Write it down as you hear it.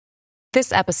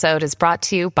This episode is brought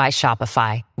to you by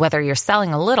Shopify. Whether you're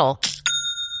selling a little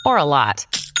or a lot,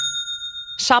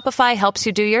 Shopify helps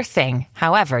you do your thing,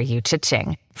 however you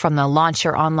cha-ching. From the launch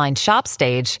your online shop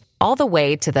stage, all the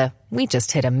way to the we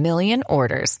just hit 1 million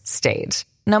orders stage.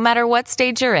 No matter what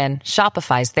stage you're in,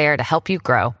 Shopify's there to help you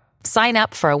grow. Sign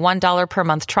up for a $1 per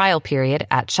month trial period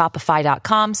at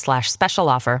shopify.com/special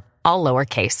offer, all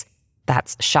lowercase.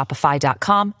 That's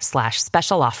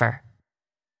shopify.com/special offer.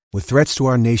 With threats to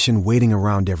our nation waiting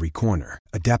around every corner,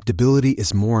 adaptability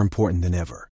is more important than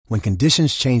ever. When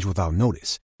conditions change without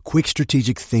notice, quick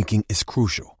strategic thinking is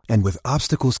crucial. And with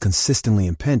obstacles consistently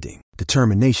impending,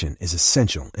 determination is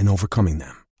essential in overcoming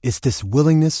them. It's this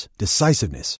willingness,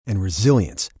 decisiveness, and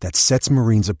resilience that sets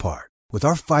Marines apart. With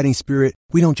our fighting spirit,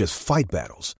 we don't just fight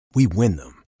battles, we win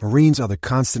them. Marines are the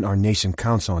constant our nation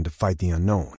counts on to fight the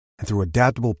unknown. And through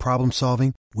adaptable problem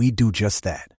solving, we do just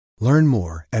that. Learn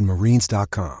more at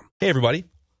marines.com. Hey, everybody.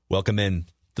 Welcome in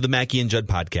to the Mackey and Judd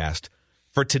podcast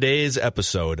for today's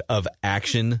episode of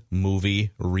Action Movie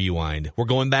Rewind. We're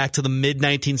going back to the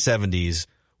mid-1970s.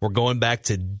 We're going back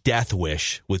to Death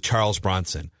Wish with Charles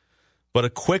Bronson. But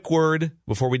a quick word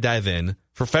before we dive in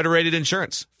for Federated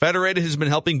Insurance. Federated has been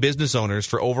helping business owners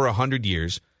for over 100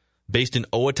 years, based in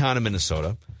Owatonna,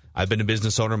 Minnesota. I've been a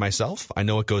business owner myself. I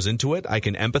know what goes into it. I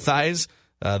can empathize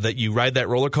that you ride that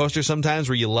roller coaster sometimes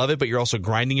where you love it, but you're also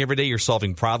grinding every day. You're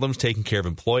solving problems, taking care of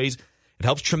employees. It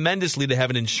helps tremendously to have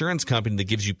an insurance company that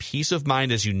gives you peace of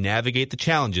mind as you navigate the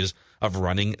challenges of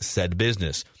running said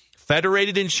business.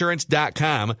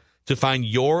 FederatedInsurance.com to find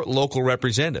your local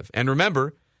representative. And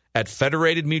remember, at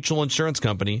Federated Mutual Insurance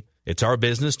Company, it's our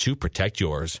business to protect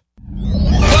yours.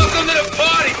 Welcome to the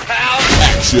party, pal!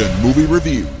 Action Movie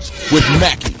Reviews with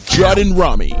Mackey, Judd, and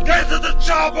Rami. Get to the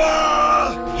chopper!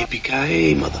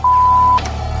 Yippee-ki-yay, mother...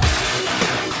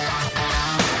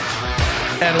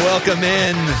 And welcome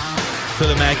in to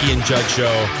the Mackey and Judd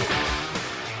Show.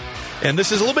 And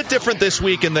this is a little bit different this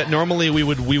week in that normally we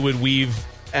would weave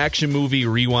Action Movie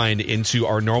Rewind into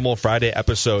our normal Friday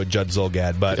episode, Judd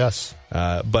Zulgad. But yes.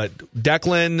 But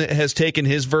Declan has taken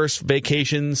his first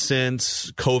vacation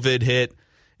since COVID hit,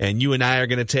 and you and I are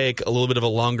going to take a little bit of a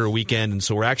longer weekend, and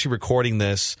so we're actually recording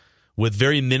this with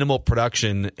very minimal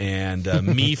production and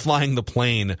me flying the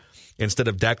plane instead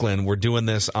of Declan. We're doing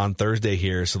this on Thursday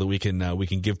here so that we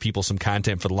can give people some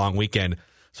content for the long weekend.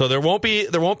 So there won't be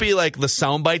like the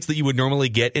sound bites that you would normally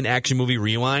get in Action Movie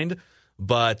Rewind,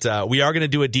 but we are going to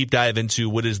do a deep dive into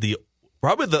what is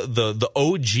probably the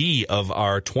OG of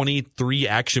our 23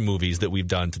 action movies that we've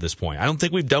done to this point. I don't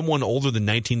think we've done one older than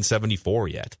 1974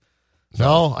 yet.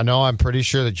 No, I know. I'm pretty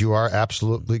sure that you are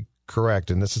absolutely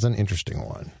correct, and this is an interesting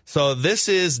one. So this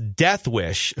is Death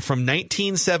Wish from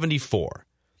 1974.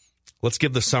 Let's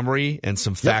give the summary and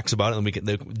some facts about it, and we can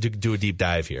do a deep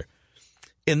dive here.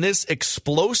 In this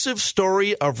explosive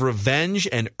story of revenge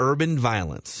and urban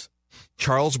violence,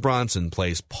 Charles Bronson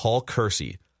plays Paul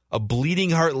Kersey, a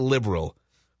bleeding-heart liberal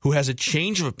who has a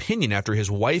change of opinion after his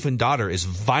wife and daughter is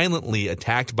violently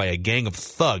attacked by a gang of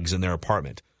thugs in their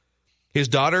apartment. His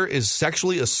daughter is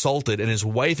sexually assaulted and his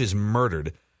wife is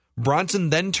murdered. Bronson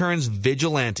then turns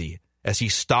vigilante as he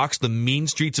stalks the mean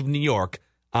streets of New York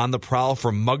on the prowl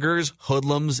for muggers,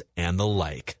 hoodlums, and the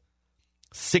like.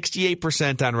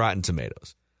 68% on Rotten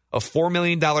Tomatoes. A $4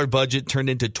 million budget turned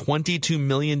into $22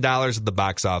 million at the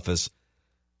box office.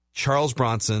 Charles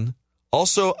Bronson,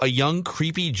 also a young,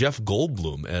 creepy Jeff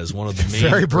Goldblum as one of the main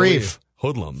very brief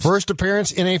hoodlums. First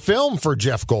appearance in a film for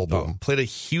Jeff Goldblum. Played a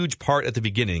huge part at the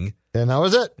beginning. And that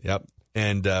was it. Yep.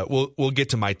 And we'll get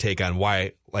to my take on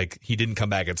why he didn't come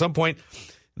back at some point.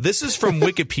 This is from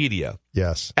Wikipedia.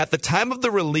 Yes. At the time of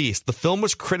the release, the film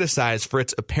was criticized for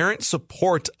its apparent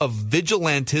support of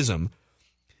vigilantism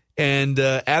and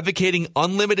advocating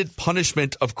unlimited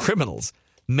punishment of criminals.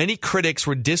 Many critics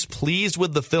were displeased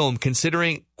with the film,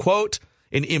 considering, quote,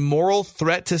 an immoral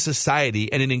threat to society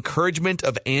and an encouragement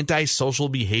of antisocial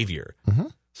behavior. Mm-hmm.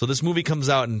 So this movie comes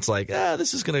out and it's like,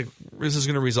 this is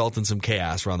gonna result in some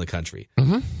chaos around the country.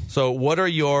 Mm-hmm. So what are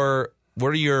your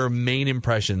main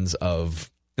impressions of?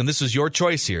 And this is your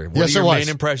choice here. What are your main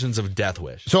impressions of Death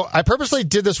Wish? So I purposely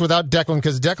did this without Declan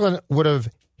because Declan would have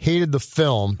hated the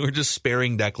film. We're just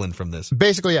sparing Declan from this.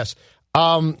 Basically, yes.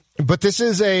 But this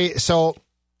is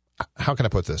how can I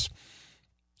put this?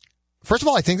 First of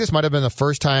all, I think this might have been the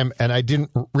first time, and I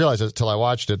didn't realize it until I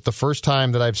watched it, the first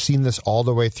time that I've seen this all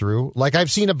the way through. Like,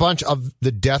 I've seen a bunch of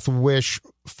the Death Wish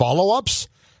follow-ups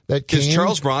that came. Is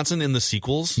Charles Bronson in the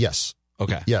sequels? Yes.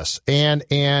 Okay. Yes.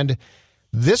 And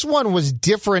this one was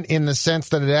different in the sense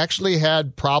that it actually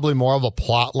had probably more of a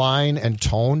plot line and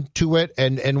tone to it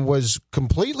and was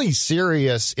completely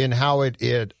serious in how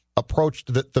it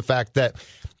approached the fact that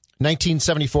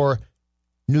 1974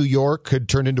 New York could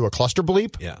turn into a cluster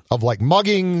bleep of like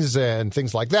muggings and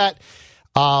things like that.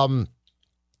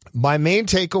 My main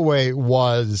takeaway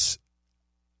was,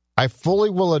 I fully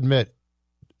will admit,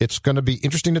 it's going to be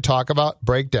interesting to talk about,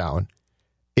 break down.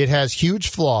 It has huge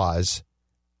flaws.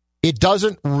 It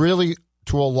doesn't really,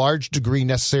 to a large degree,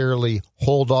 necessarily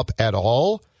hold up at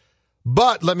all.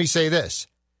 But let me say this.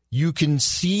 You can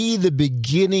see the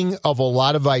beginning of a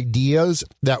lot of ideas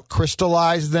that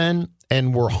crystallized then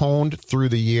and were honed through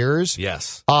the years.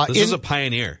 Yes. This is a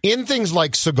pioneer. In things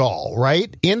like Seagal,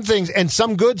 right? In things, and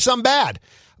some good, some bad.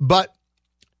 But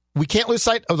we can't lose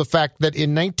sight of the fact that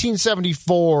in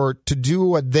 1974, to do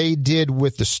what they did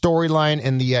with the storyline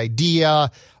and the idea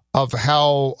of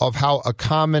how a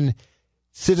common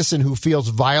citizen who feels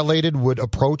violated would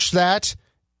approach that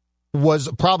was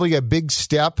probably a big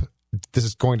step. This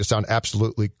is going to sound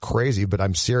absolutely crazy, but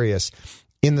I'm serious,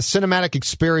 in the cinematic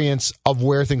experience of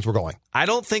where things were going. I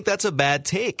don't think that's a bad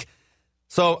take.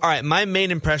 So, all right, my main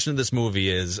impression of this movie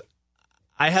is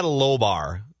I had a low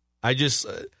bar. I just,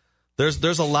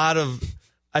 there's a lot of,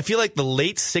 I feel like the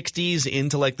late 60s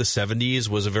into like the 70s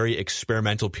was a very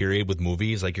experimental period with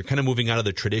movies. Like you're kind of moving out of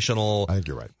the traditional, I think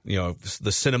you're right, you know,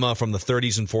 the cinema from the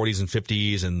 30s and 40s and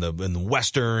 50s and the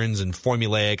westerns and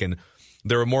formulaic, and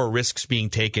there were more risks being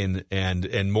taken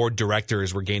and more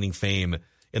directors were gaining fame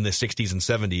in the 60s and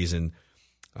 70s. And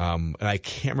I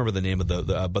can't remember the name of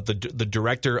but the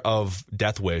director of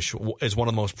Death Wish is one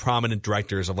of the most prominent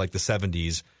directors of like the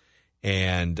 70s.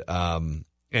 And the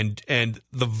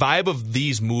vibe of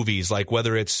these movies, like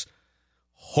whether it's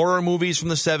horror movies from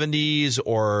the 70s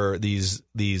or these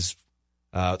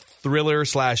thriller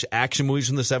 / action movies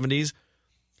from the 70s,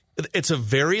 it's a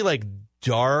very like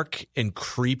dark and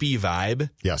creepy vibe.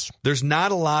 Yes. There's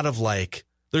not a lot of like,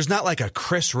 there's not like a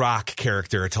Chris Rock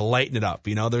character to lighten it up.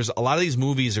 You know, there's a lot of these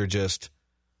movies are just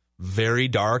very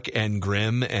dark and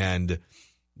grim and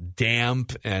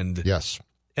damp and yes.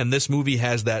 And this movie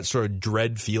has that sort of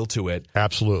dread feel to it.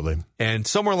 Absolutely. And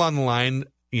somewhere along the line,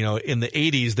 you know, in the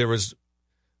 80s,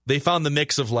 they found the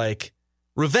mix of like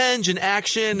revenge and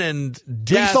action and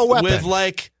death with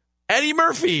like Eddie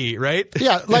Murphy, right?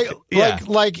 Yeah,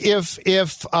 like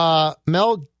if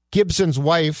Mel Gibson's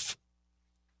wife,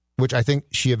 which I think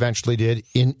she eventually did,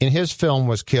 in his film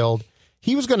was killed,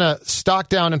 he was going to stalk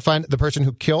down and find the person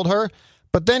who killed her,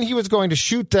 but then he was going to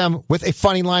shoot them with a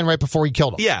funny line right before he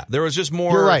killed them. Yeah, there was just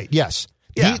more. You're right, yes.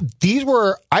 Yeah. These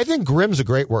were, I think grim's a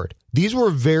great word. These were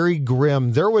very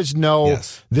grim. There was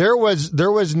there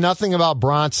was nothing about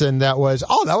Bronson that was,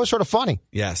 that was sort of funny.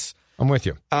 Yes. I'm with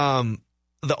you.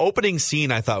 The opening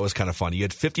scene I thought was kind of funny. You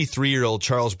had 53-year-old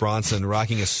Charles Bronson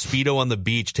rocking a Speedo on the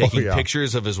beach, taking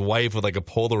pictures of his wife with like a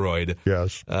Polaroid.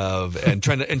 Yes. And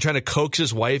trying to coax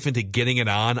his wife into getting it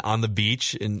on the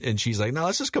beach. And she's like, no,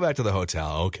 let's just go back to the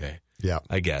hotel. Okay. Yeah.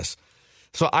 I guess.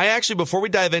 So I actually, before we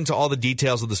dive into all the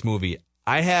details of this movie,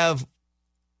 I have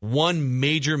one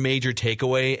major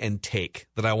takeaway and take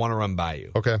that I want to run by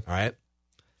you. Okay. All right.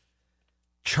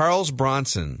 Charles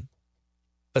Bronson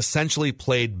essentially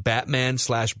played Batman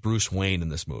 / Bruce Wayne in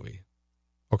this movie.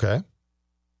 Okay.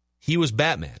 He was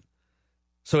Batman.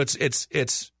 So it's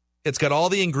got all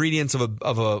the ingredients of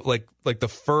a like the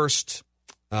first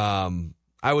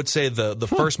I would say the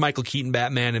first Michael Keaton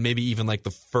Batman, and maybe even like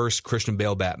the first Christian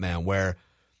Bale Batman, where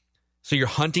so you're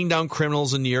hunting down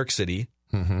criminals in New York City.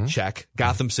 Mm-hmm. Check.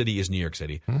 Gotham City is New York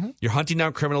City. Mm-hmm. You're hunting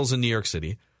down criminals in New York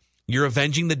City. You're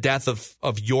avenging the death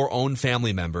of your own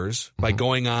family members by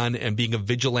going on and being a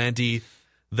vigilante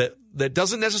that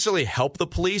doesn't necessarily help the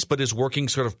police, but is working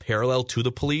sort of parallel to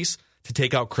the police to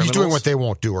take out criminals. He's doing what they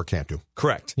won't do or can't do.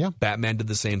 Correct. Yeah. Batman did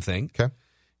the same thing. Okay.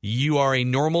 You are a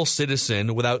normal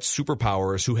citizen without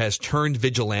superpowers who has turned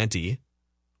vigilante,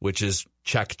 which is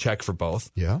check for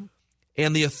both. Yeah.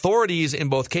 And the authorities in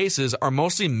both cases are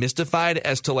mostly mystified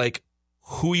as to like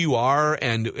who you are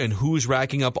and who's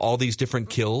racking up all these different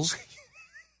kills.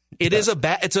 It is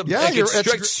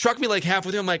it struck me like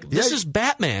halfway through. I'm like, this is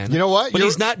Batman. You know what? But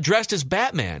he's not dressed as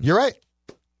Batman. You're right.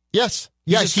 Yes.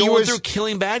 He's just going through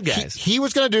killing bad guys. He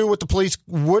was going to do what the police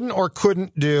wouldn't or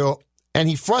couldn't do, and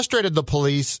he frustrated the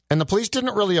police, and the police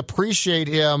didn't really appreciate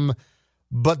him,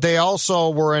 but they also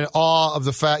were in awe of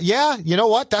the fact, you know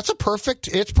what? It's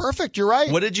perfect. You're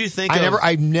right. What did you think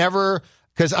I never,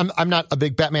 because I'm not a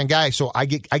big Batman guy, so I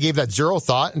gave that zero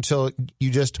thought until you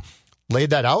just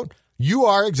laid that out. You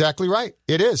are exactly right.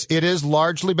 It is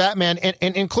largely Batman, and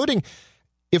including,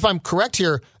 if I'm correct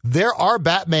here, there are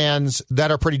Batmans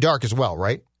that are pretty dark as well,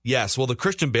 right? Yes. Well, the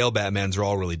Christian Bale Batmans are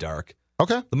all really dark.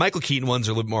 Okay. The Michael Keaton ones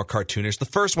are a little bit more cartoonish. The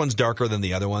first one's darker than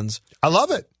the other ones. I love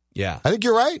it. Yeah. I think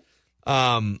you're right.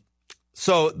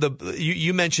 So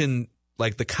you mentioned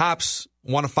like the cops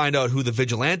want to find out who the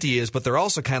vigilante is, but they're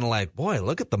also kind of like, boy,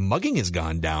 look at the mugging has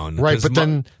gone down. Right, but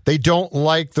then they don't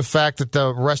like the fact that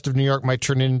the rest of New York might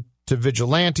turn into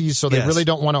vigilantes, so they really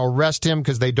don't want to arrest him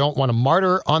because they don't want a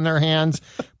martyr on their hands,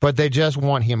 but they just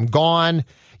want him gone.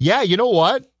 Yeah, you know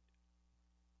what?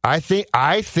 I think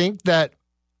that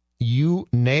you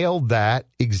nailed that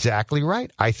exactly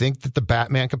right. I think that the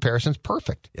Batman comparison's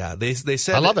perfect. Yeah, they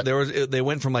said I love it. They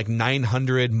went from like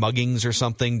 900 muggings or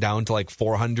something down to like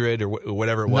 400 or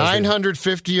whatever it was.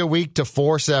 950 a week to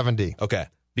 470. Okay,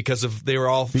 because they were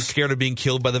all scared of being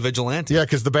killed by the vigilante. Yeah,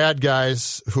 because the bad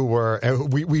guys who were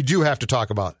we do have to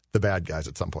talk about the bad guys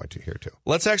at some point here too.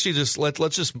 Let's actually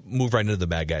let's just move right into the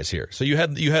bad guys here. So you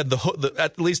had the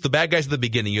at least the bad guys at the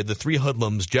beginning. You had the three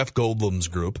hoodlums, Jeff Goldblum's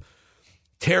group,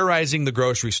 terrorizing the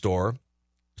grocery store.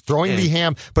 Throwing the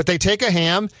ham, but they take a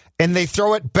ham and they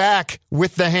throw it back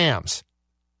with the hams.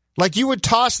 Like you would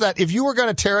toss that, if you were going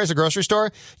to terrorize a grocery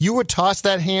store, you would toss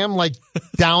that ham like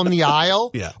down the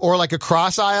aisle or like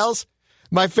across aisles.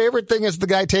 My favorite thing is the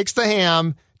guy takes the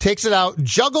ham, takes it out,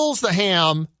 juggles the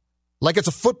ham like it's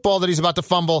a football that he's about to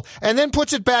fumble, and then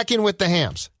puts it back in with the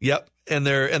hams. Yep. And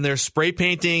they're spray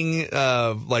painting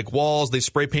like walls. They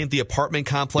spray paint the apartment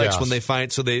complex when they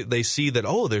find. So they see that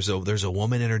there's a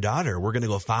woman and her daughter. We're going to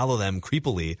go follow them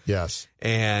creepily. Yes.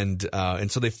 And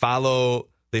so they follow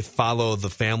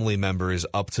the family members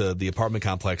up to the apartment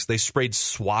complex. They sprayed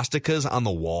swastikas on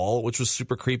the wall, which was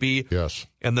super creepy. Yes.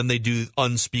 And then they do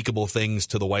unspeakable things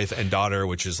to the wife and daughter,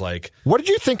 which is like, what did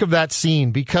you think of that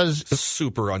scene? Because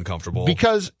super uncomfortable.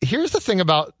 Because here's the thing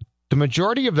about the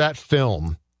majority of that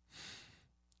film.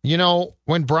 You know,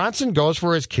 when Bronson goes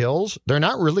for his kills, they're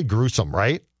not really gruesome,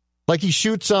 right? Like he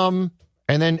shoots them,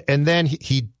 and then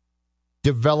he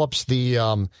develops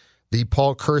the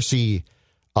Paul Kersey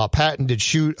patented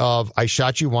shoot of "I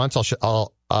shot you once,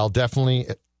 I'll definitely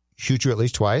shoot you at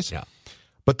least twice." Yeah.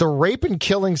 But the rape and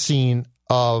killing scene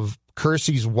of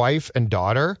Kersey's wife and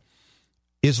daughter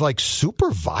is like super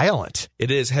violent.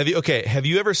 It is. Have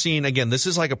you ever seen, again, this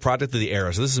is like a product of the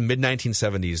era. So this is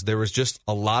mid-1970s. There was just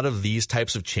a lot of these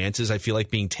types of chances, I feel like,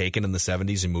 being taken in the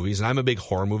 70s in movies. And I'm a big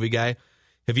horror movie guy.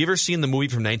 Have you ever seen the movie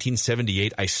from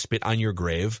 1978, I Spit on Your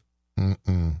Grave?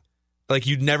 Mm-mm. Like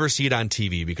you'd never see it on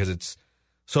TV because it's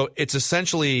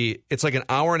essentially, it's like an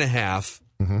hour and a half,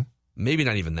 maybe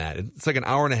not even that. It's like an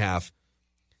hour and a half.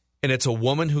 And it's a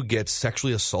woman who gets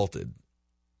sexually assaulted.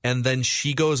 And then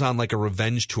she goes on like a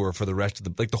revenge tour for the rest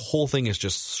of the whole thing is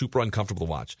just super uncomfortable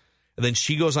to watch. And then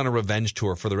she goes on a revenge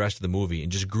tour for the rest of the movie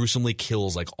and just gruesomely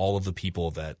kills like all of the people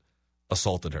that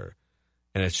assaulted her.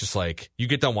 And it's just like, you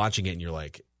get done watching it and you're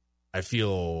like, I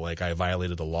feel like I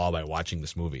violated the law by watching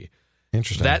this movie.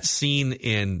 Interesting. That scene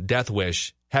in Death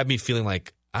Wish had me feeling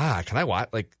like, can I watch?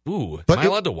 Like, am I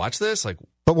allowed to watch this? Like,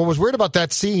 but what was weird about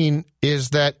that scene is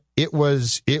that it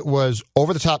was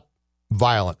over the top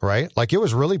violent, right? Like it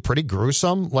was really pretty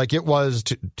gruesome. Like it was,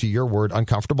 to your word,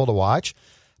 uncomfortable to watch.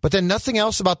 But then nothing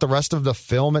else about the rest of the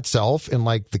film itself and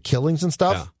like the killings and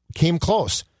stuff came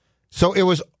close. So it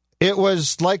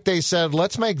was like they said,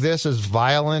 let's make this as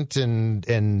violent and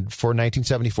for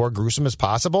 1974 gruesome as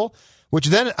possible. Which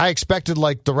then I expected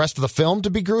like the rest of the film to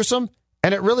be gruesome,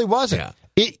 and it really wasn't.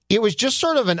 Yeah. It was just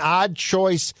sort of an odd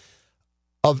choice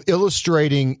of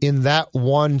illustrating in that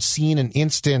one scene and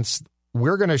instance.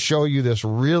 We're going to show you this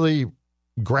really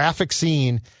graphic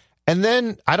scene. And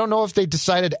then I don't know if they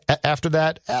decided after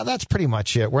that, that's pretty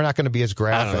much it. We're not going to be as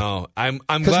graphic. I don't know.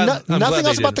 I'm glad. Nothing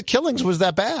else about the killings was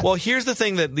that bad. Well, here's the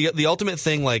thing that the ultimate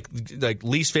thing, like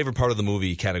least favorite part of the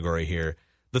movie category here.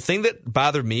 The thing that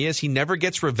bothered me is he never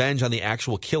gets revenge on the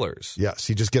actual killers. Yes,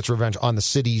 he just gets revenge on the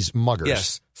city's muggers.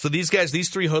 Yes. So these guys, these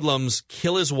three hoodlums,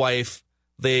 kill his wife.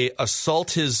 They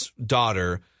assault his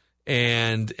daughter.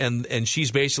 And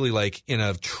she's basically like in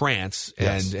a trance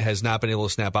and has not been able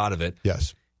to snap out of it.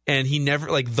 Yes. And he never,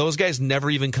 like, those guys never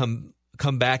even come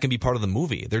back and be part of the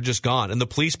movie. They're just gone. And the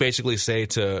police basically say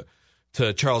to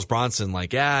Charles Bronson,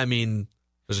 like, yeah, I mean,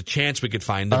 there's a chance we could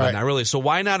find them, but not really. So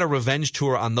why not a revenge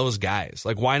tour on those guys?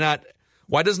 Like, why not?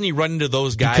 Why doesn't he run into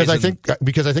those guys?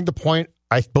 Because I think the point,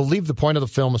 I believe the point of the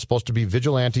film is supposed to be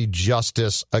vigilante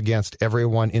justice against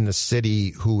everyone in the city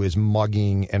who is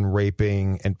mugging and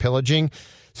raping and pillaging.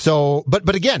 So,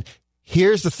 but again,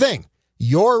 here's the thing.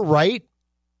 You're right.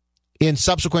 In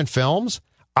subsequent films,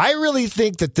 I really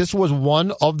think that this was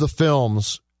one of the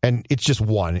films, and it's just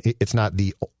one, it's not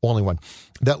the only one,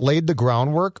 that laid the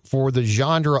groundwork for the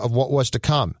genre of what was to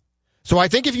come. So I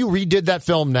think if you redid that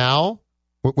film now,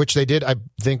 which they did, I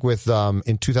think, with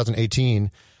in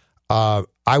 2018, I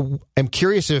am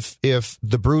curious if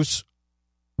the Bruce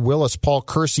Willis, Paul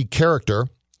Kersey character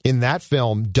in that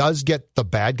film does get the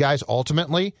bad guys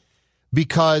ultimately,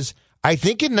 because I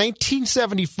think in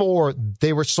 1974,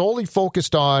 they were solely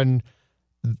focused on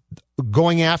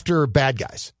going after bad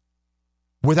guys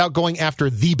without going after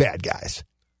the bad guys.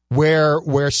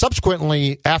 Where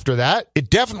subsequently after that, it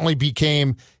definitely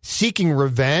became seeking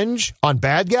revenge on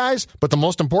bad guys, but the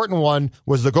most important one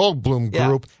was the Goldblum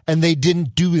group, and they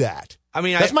didn't do that. I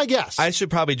mean, that's my guess. I should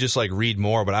probably just like read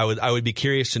more, but I would be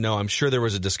curious to know. I'm sure there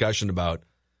was a discussion about,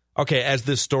 okay, as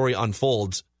this story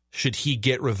unfolds, should he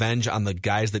get revenge on the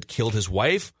guys that killed his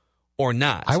wife or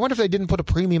not? I wonder if they didn't put a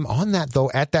premium on that,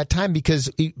 though, at that time, because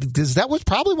that was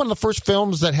probably one of the first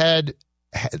films that had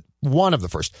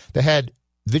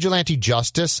vigilante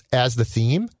justice as the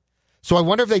theme. So I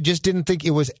wonder if they just didn't think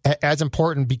it was as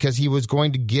important because he was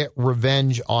going to get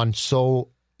revenge on so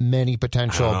many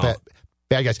potential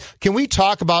bad guys. Can we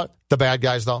talk about the bad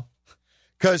guys, though?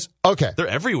 Because, okay. They're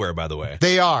everywhere, by the way.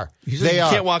 They are. You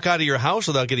can't walk out of your house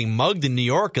without getting mugged in New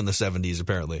York in the 70s,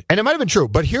 apparently. And it might have been true,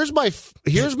 but here's my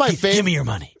favorite. Give me your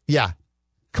money. Yeah.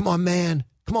 Come on, man.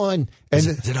 Come on. Is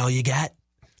it all you got?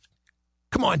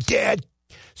 Come on, Dad.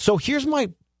 So here's my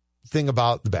thing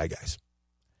about the bad guys.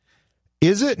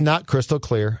 Is it not crystal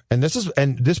clear? And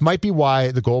this might be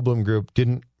why the Goldblum group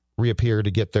didn't reappear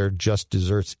to get their just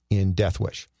desserts in Death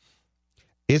Wish.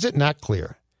 Is it not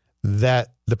clear that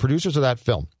the producers of that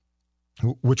film,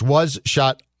 which was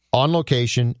shot on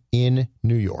location in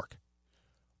New York,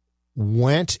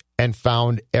 went and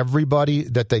found everybody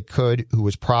that they could who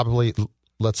was probably,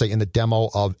 let's say, in the demo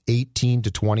of 18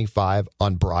 to 25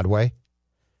 on Broadway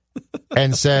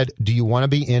and said, do you want to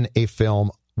be in a film?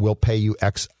 We'll pay you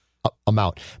X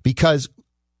amount. Because,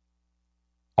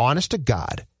 honest to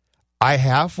God, I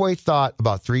halfway thought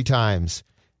about 3 times,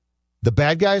 the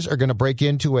bad guys are going to break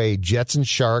into a Jets and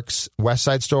Sharks West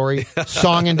Side Story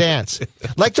song and dance.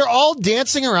 Like they're all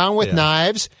dancing around with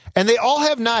knives, and they all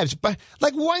have knives. But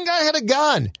like one guy had a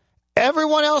gun.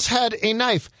 Everyone else had a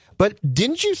knife. But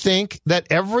didn't you think that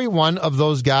every one of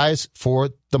those guys, for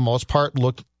the most part,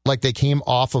 looked like they came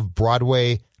off of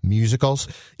Broadway musicals?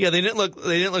 Yeah, they didn't look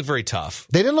very tough.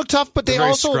 They didn't look tough, but they're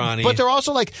also scrawny. But they're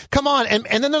also like, come on, and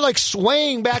then they're like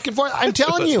swaying back and forth. I'm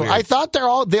telling you, weird. I thought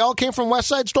they all came from West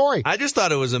Side Story. I just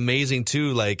thought it was amazing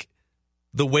too, like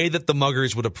the way that the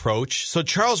muggers would approach. So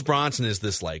Charles Bronson is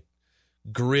this like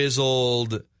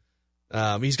grizzled.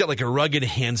 He's got like a rugged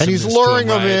handsomeness, and he's luring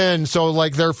to him, them in, so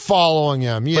like they're following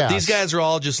him. Yeah, but these guys are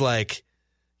all just like.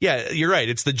 Yeah, you're right.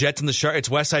 It's the Jets and the Sharks. It's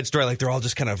West Side Story. Like they're all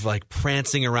just kind of like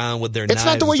prancing around with their knives. It's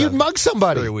not the way you'd mug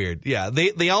somebody. Very weird. Yeah,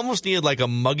 they almost needed like a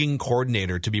mugging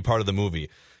coordinator to be part of the movie.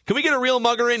 Can we get a real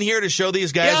mugger in here to show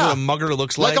these guys what a mugger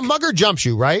looks like? Like a mugger jumps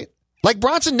you, right? Like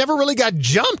Bronson never really got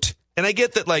jumped. And I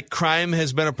get that like crime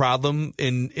has been a problem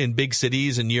in big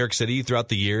cities in New York City throughout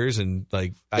the years, and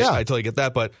like I totally get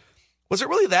that, but. Was it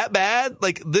really that bad?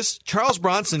 Like this Charles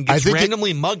Bronson gets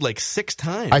randomly mugged like 6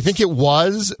 times. I think it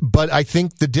was, but I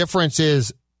think the difference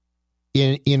is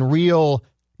in real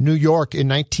New York in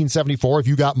 1974, if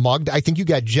you got mugged, I think you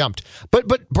got jumped.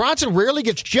 But Bronson rarely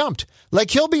gets jumped.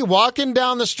 Like he'll be walking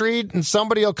down the street and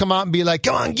somebody will come out and be like,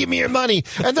 come on, give me your money.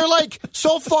 And they're like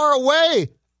so far away.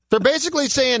 They're basically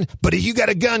saying, but if you got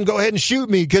a gun, go ahead and shoot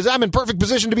me because I'm in perfect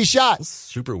position to be shot.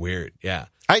 Super weird. Yeah.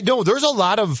 I know there's a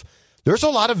lot of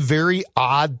very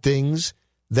odd things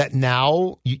that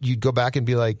now you'd go back and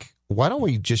be like, why don't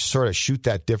we just sort of shoot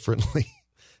that differently?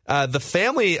 The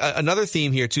family, another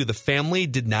theme here, too. The family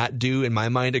did not do, in my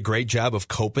mind, a great job of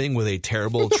coping with a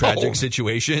terrible, tragic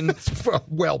situation.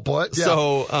 Well put. Yeah.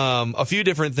 So a few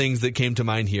different things that came to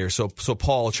mind here. So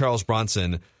Paul, Charles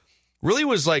Bronson, really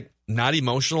was like not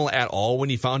emotional at all when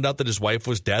he found out that his wife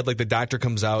was dead. Like the doctor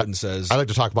comes out and says... I'd like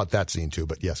to talk about that scene too,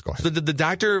 but yes, go ahead. So did the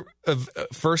doctor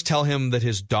first tell him that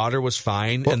his daughter was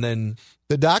fine, and then...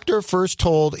 The doctor first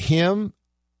told him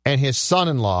and his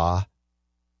son-in-law,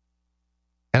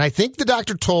 and I think the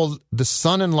doctor told the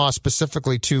son-in-law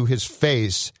specifically to his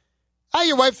face,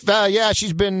 your wife,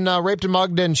 she's been raped and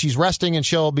mugged and she's resting and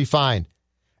she'll be fine.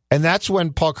 And that's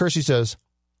when Paul Kersey says,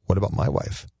 what about my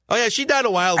wife? Oh, yeah, she died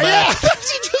a while back. Yeah,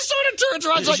 she just sort of turns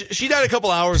around. Like, she died a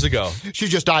couple hours ago. She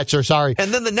just died, sir. Sorry.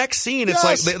 And then the next scene, it's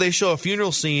like they show a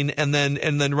funeral scene, and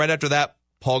then right after that,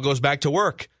 Paul goes back to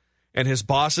work. And his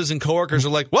bosses and coworkers are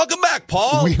like, welcome back,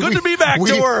 Paul. Good to be back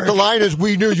to work. The line is,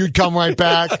 we knew you'd come right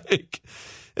back.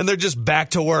 And they're just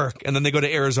back to work. And then they go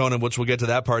to Arizona, which we'll get to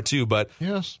that part too. But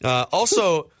yes.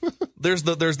 Also, there's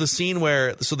the scene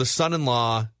where, so the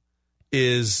son-in-law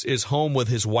is home with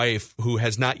his wife, who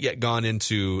has not yet gone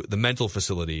into the mental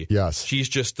facility. Yes. She's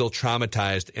just still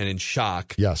traumatized and in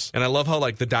shock. Yes. And I love how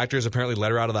like the doctors apparently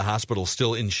let her out of the hospital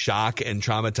still in shock and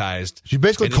traumatized. She's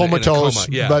basically in a comatose, coma.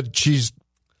 Yeah. but she's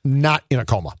not in a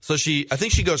coma. So I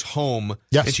think she goes home.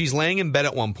 Yes. And she's laying in bed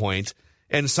at one point,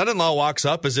 and son-in-law walks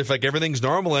up as if like everything's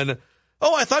normal, and,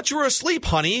 oh, I thought you were asleep,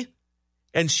 honey.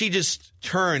 And she just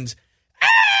turns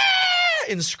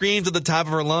and screams at the top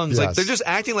of her lungs. Yes. Like they're just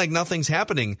acting like nothing's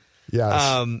happening.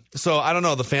 Yes. So I don't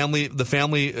know. The family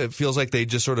it feels like they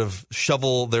just sort of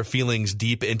shovel their feelings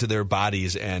deep into their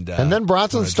bodies, and then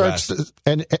Bronson starts to,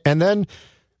 and then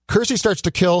Kersey starts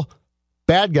to kill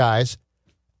bad guys,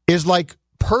 is like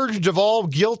purged of all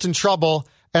guilt and trouble,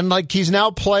 and like he's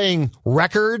now playing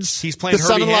records. He's playing the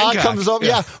Herbie son-in-law Hancock. comes over,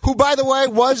 who by the way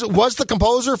was the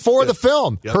composer for the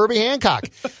film, Herbie Hancock.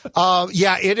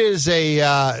 It is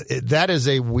that is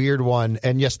a weird one,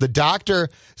 and yes, the doctor.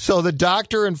 So the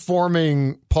doctor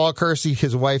informing Paul Kersey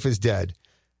his wife is dead.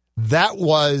 That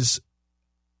was,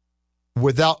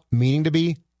 without meaning to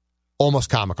be, almost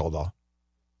comical though,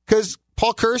 because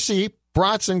Paul Kersey,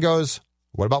 Bronson goes,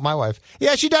 what about my wife?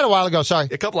 Yeah, she died a while ago. Sorry.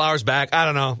 A couple hours back. I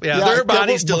don't know. Yeah, their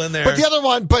body's still in there. But the other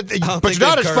one, but your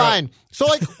daughter's fine. So,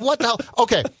 like, what the hell?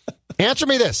 Okay, answer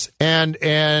me this.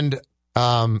 And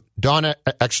Dawn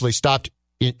actually stopped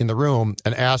in the room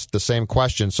and asked the same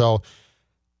question. So,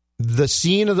 the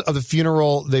scene of the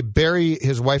funeral, they bury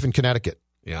his wife in Connecticut,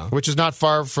 which is not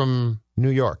far from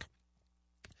New York.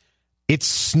 It's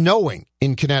snowing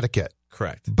in Connecticut.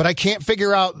 Correct. But I can't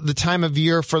figure out the time of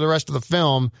year for the rest of the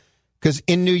film. Because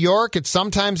in New York,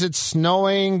 sometimes it's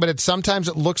snowing, but sometimes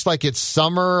it looks like it's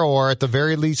summer or at the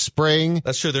very least spring.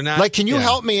 That's true. They're not. Like, can you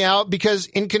help me out? Because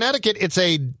in Connecticut, it's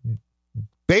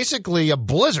basically a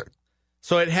blizzard.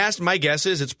 So it has. My guess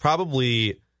is it's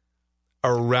probably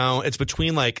around. It's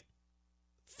between like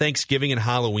Thanksgiving and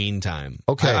Halloween time.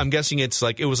 Okay, I'm guessing it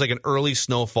was like an early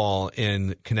snowfall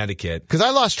in Connecticut. Because I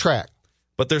lost track.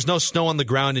 But there's no snow on the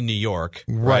ground in New York.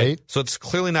 Right. So it's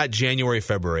clearly not January,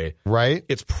 February. Right.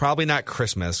 It's probably not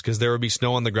Christmas because there would be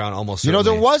snow on the ground almost certainly.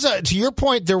 There was to your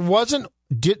point, there was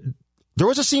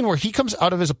a scene where he comes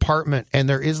out of his apartment and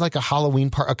there is like a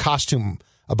Halloween a costume,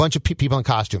 a bunch of people in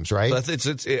costumes, right?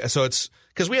 So it's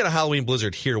because we had a Halloween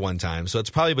blizzard here one time. So it's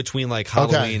probably between like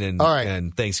Halloween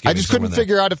and Thanksgiving. I just couldn't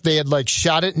figure out if they had like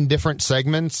shot it in different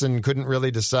segments and couldn't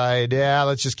really decide,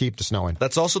 let's just keep the snowing.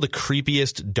 That's also the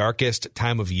creepiest, darkest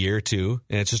time of year too.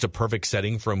 And it's just a perfect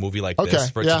setting for a movie like this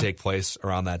for it to take place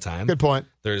around that time. Good point.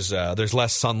 There's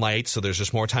less sunlight, so there's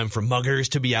just more time for muggers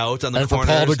to be out on the corners.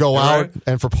 And for Paul to go out,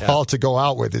 and for Paul to go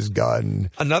out with his gun.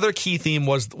 Another key theme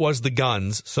was the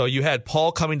guns. So you had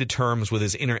Paul coming to terms with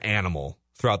his inner animal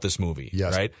throughout this movie,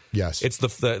 right? Yes. It's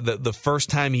the first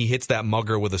time he hits that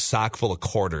mugger with a sock full of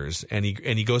quarters, and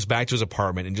he goes back to his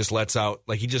apartment and just lets out,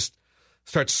 like he just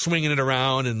starts swinging it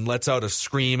around and lets out a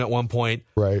scream at one point.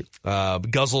 Right.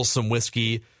 Guzzles some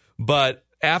whiskey, but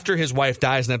after his wife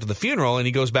dies and after the funeral, and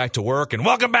he goes back to work, and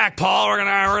welcome back, Paul. We're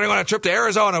gonna go on a trip to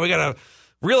Arizona. We got a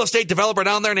real estate developer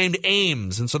down there named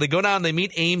Ames, and so they go down. They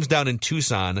meet Ames down in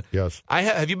Tucson. Yes.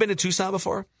 Have you been to Tucson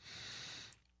before?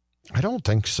 I don't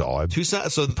think so. Tucson.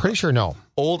 So I'm pretty sure no.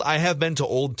 I have been to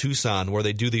old Tucson where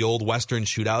they do the old Western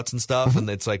shootouts and stuff, and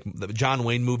it's like the John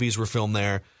Wayne movies were filmed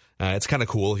there. It's kind of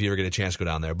cool if you ever get a chance to go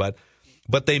down there, but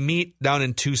they meet down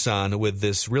in Tucson with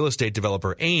this real estate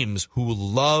developer, Ames, who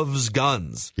loves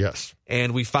guns. Yes.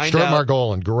 And we find Stuart out...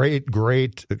 Margolin,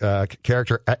 great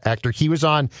character actor. He was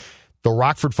on the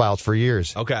Rockford Files for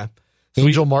years. Okay. So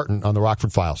Angel Martin on the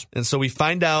Rockford Files. And so we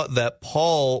find out that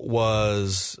Paul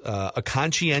was a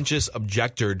conscientious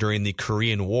objector during the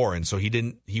Korean War. And so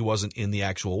he wasn't in the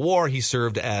actual war. He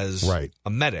served as a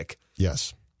medic.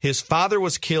 Yes. His father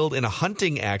was killed in a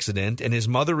hunting accident, and his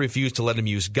mother refused to let him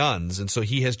use guns. And so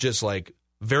he has just like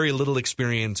very little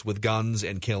experience with guns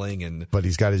and killing. But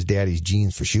he's got his daddy's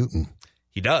genes for shooting.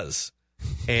 He does.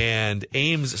 And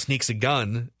Ames sneaks a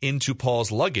gun into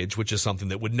Paul's luggage, which is something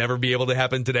that would never be able to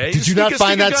happen today. Did you not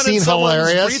find that scene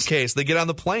hilarious? Briefcase. They get on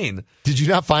the plane. Did you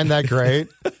not find that great?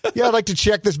 Yeah, I'd like to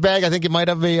check this bag. I think it might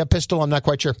have a pistol. I'm not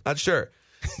quite sure. Not sure.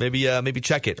 Maybe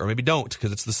check it, or maybe don't,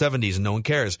 because it's the 70s and no one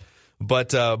cares.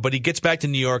 But he gets back to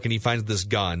New York and he finds this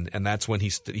gun, and that's when he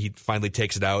finally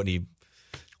takes it out and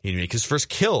he makes his first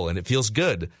kill, and it feels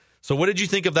good. So what did you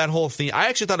think of that whole theme? I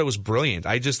actually thought it was brilliant.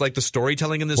 I just like the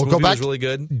storytelling in this movie was really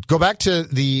good. Go back to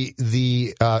the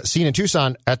scene in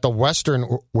Tucson at the Western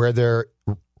where they're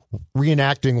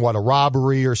reenacting a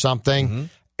robbery or something,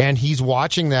 and he's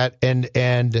watching that,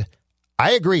 and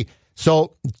I agree.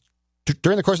 So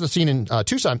during the course of the scene in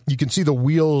Tucson, you can see the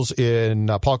wheels in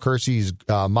Paul Kersey's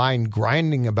mind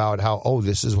grinding about how, oh,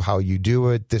 this is how you do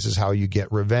it. This is how you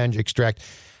get revenge, extract.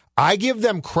 I give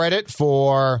them credit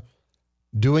for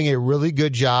doing a really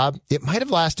good job. It might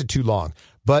have lasted too long,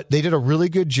 but they did a really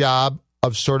good job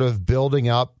of sort of building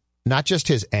up not just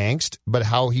his angst, but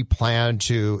how he planned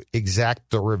to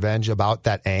exact the revenge about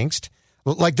that angst.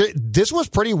 Like this was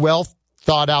pretty well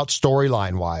thought out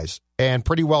storyline wise and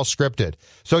pretty well scripted.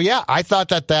 So yeah, I thought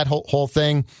that whole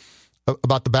thing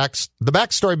about the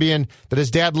backstory being that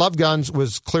his dad loved guns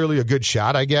was clearly a good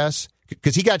shot, I guess,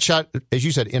 because he got shot, as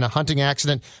you said, in a hunting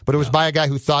accident, but it was by a guy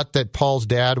who thought that Paul's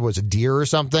dad was a deer or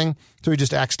something. So he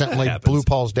just accidentally blew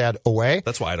Paul's dad away.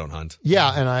 That's why I don't hunt.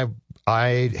 Yeah, and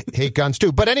I hate guns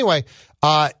too. But anyway,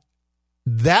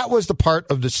 that was the part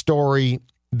of the story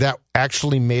that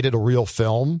actually made it a real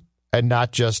film and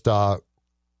not just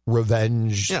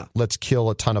revenge, let's kill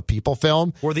a ton of people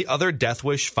film. Were the other Death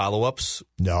Wish follow-ups?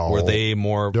 No. Were they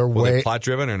more plot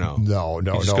driven or no? No.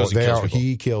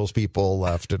 He kills people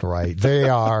left and right.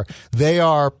 They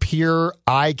are pure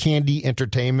eye candy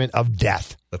entertainment of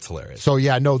death. That's hilarious. So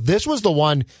yeah, no, this was the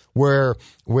one where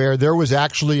there was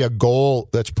actually a goal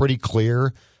that's pretty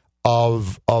clear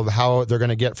of how they're going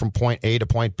to get from point A to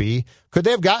point B. Could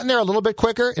they have gotten there a little bit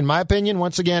quicker? In my opinion,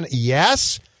 once again,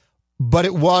 yes, but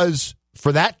it was,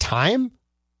 for that time,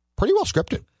 pretty well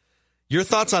scripted. Your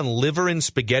thoughts on liver and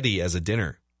spaghetti as a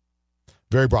dinner?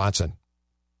 Very Bronson.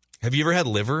 Have you ever had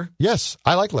liver? Yes,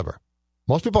 I like liver.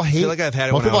 Most people hate it. I feel like I've had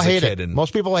it when I was a kid.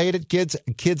 Most people hate it.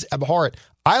 Kids abhor it.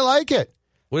 I like it.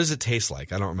 What does it taste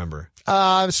like? I don't remember.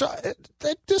 So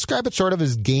they describe it sort of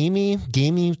as gamey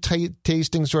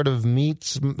tasting sort of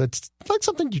meats. It's like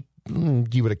something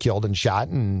you would have killed and shot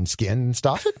and skinned and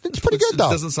stuff. It's pretty good though.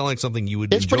 It doesn't sound like something you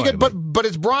would enjoy. It's pretty good,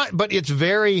 but it's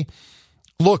very.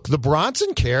 Look, the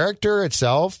Bronson character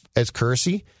itself as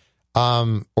Kersey,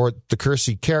 or the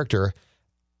Kersey character,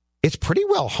 it's pretty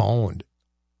well honed.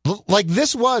 Like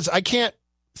this was, I can't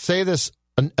say this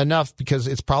enough because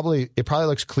it probably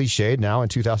looks cliched now in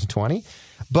 2020,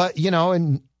 but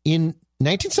in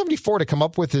 1974 to come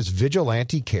up with this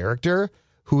vigilante character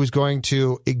who is going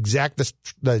to exact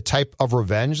the type of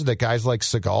revenge that guys like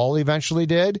Seagal eventually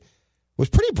did was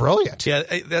pretty brilliant. Yeah,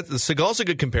 Seagal's a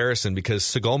good comparison because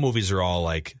Seagal movies are all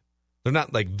like, they're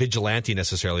not like vigilante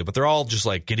necessarily, but they're all just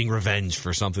like getting revenge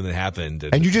for something that happened.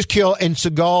 And you just kill. And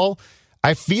Seagal,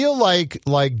 I feel like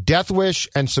Death Wish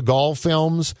and Seagal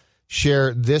films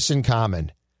share this in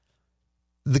common.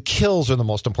 The kills are the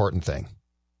most important thing.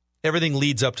 Everything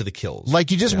leads up to the kills.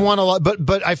 Like you just want a lot,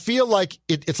 but I feel like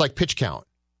it's like pitch count,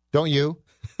 don't you?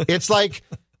 It's like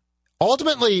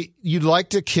ultimately you'd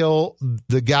like to kill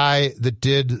the guy that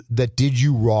did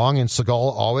you wrong, and Seagal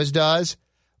always does.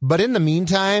 But in the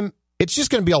meantime, it's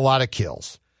just going to be a lot of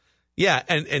kills. Yeah,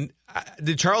 and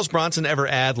did Charles Bronson ever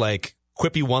add like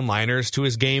quippy one-liners to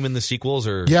his game in the sequels?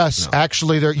 Or yes, no?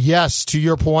 Actually, yes, to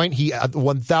your point, he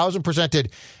 1,000%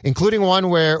 did, including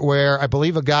one where I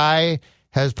believe a guy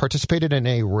has participated in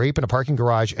a rape in a parking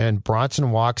garage, and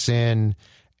Bronson walks in,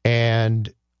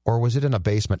 or was it in a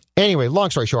basement? Anyway, long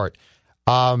story short,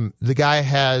 the guy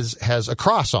has a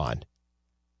cross on,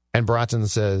 and Bronson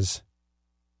says,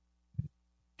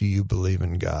 "Do you believe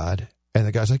in God?" And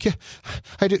the guy's like, "Yeah,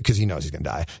 I do," because he knows he's going to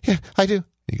die. "Yeah, I do."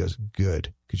 He goes,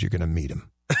 "Good, because you're going to meet him."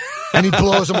 And he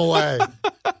blows him away.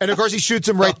 And of course, he shoots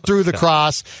him right through the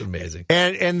cross. It's amazing.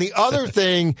 And the other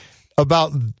thing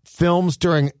about films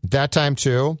during that time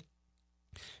too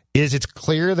is it's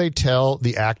clear they tell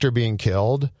the actor being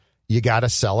killed, you got to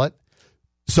sell it.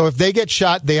 So if they get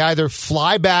shot, they either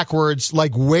fly backwards,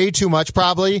 like way too much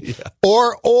probably,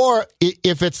 or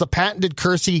if it's the patented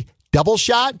Kersey double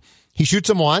shot, he shoots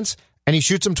him once and he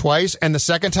shoots him twice, and the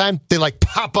second time they like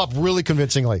pop up really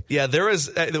convincingly. Yeah, there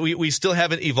is. We still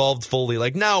haven't evolved fully.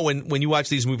 Like now, when you watch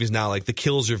these movies now, like the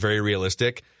kills are very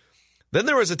realistic. Then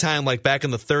there was a time like back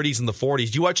in the 30s and the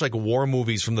 40s, you watch like war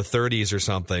movies from the 30s or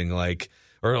something,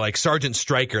 or like Sergeant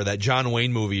Stryker, that John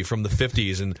Wayne movie from the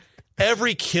 50s, and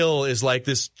every kill is like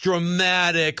this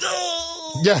dramatic,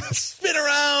 spin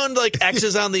around, like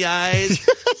X's on the eyes.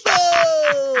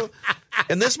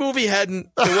 And this movie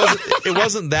it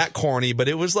wasn't that corny, but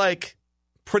it was like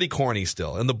pretty corny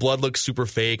still. And the blood looks super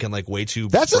fake and like way too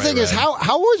That's the thing red. Is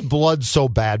how was blood so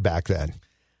bad back then?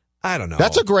 I don't know.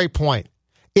 That's a great point.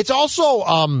 It's also,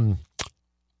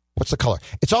 what's the color?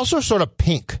 It's also sort of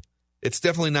pink. It's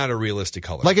definitely not a realistic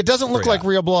color. Like it doesn't look like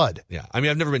real blood. Yeah. I mean,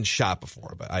 I've never been shot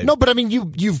before, but but I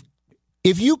mean,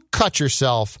 if you cut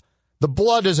yourself, the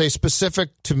blood is a specific,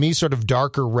 to me, sort of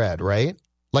darker red, right?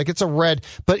 Like it's a red,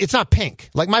 but it's not pink.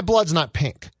 Like my blood's not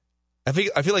pink. I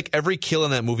feel like every kill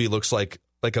in that movie looks like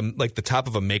like the top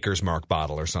of a Maker's Mark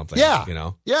bottle or something. Yeah.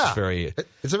 It's very.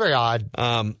 It's a very odd.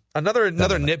 Another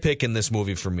nitpick in this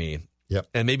movie for me. Yep.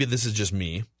 And maybe this is just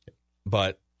me,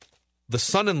 but the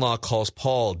son-in-law calls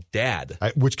Paul dad,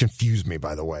 which confused me,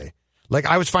 by the way. Like,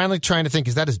 I was finally trying to think,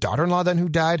 is that his daughter-in-law then who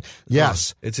died?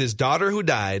 Yes. It's his daughter who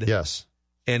died. Yes.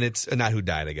 And it's not who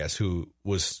died, I guess, who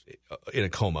was in a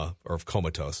coma or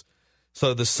comatose.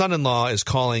 So the son-in-law is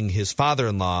calling his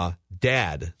father-in-law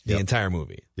dad the entire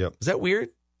movie. Yep. Is that weird?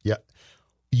 Yeah.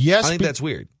 Yes. I think that's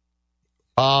weird.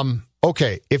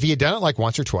 Okay. If he had done it like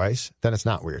once or twice, then it's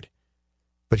not weird.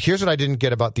 But here's what I didn't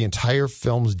get about the entire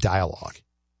film's dialogue.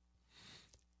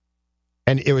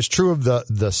 And it was true of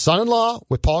the son-in-law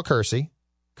with Paul Kersey,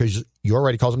 because you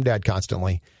already calls him dad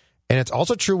constantly. And it's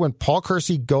also true when Paul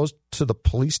Kersey goes to the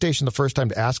police station the first time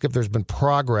to ask if there's been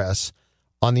progress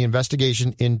on the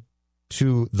investigation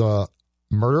into the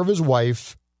murder of his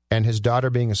wife and his daughter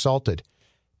being assaulted.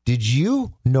 Did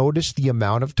you notice the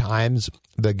amount of times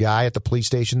the guy at the police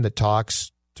station that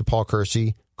talks to Paul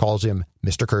Kersey calls him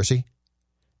Mr. Kersey?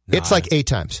 No, it's like 8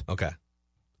 times. Okay.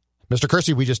 Mr.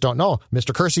 Kersey, we just don't know.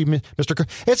 Mr. Kersey, Mr. Kersey.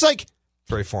 It's like...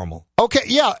 Very formal. Okay,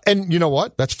 yeah. And you know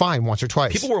what? That's fine once or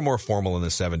twice. People were more formal in the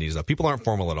 70s, though. People aren't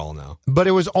formal at all now. But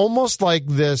it was almost like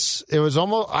this. It was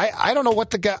almost... I don't know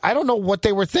what I don't know what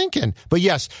they were thinking. But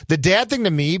yes, the dad thing to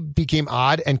me became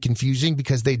odd and confusing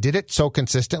because they did it so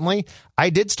consistently. I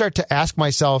did start to ask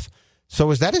myself,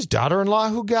 so is that his daughter-in-law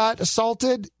who got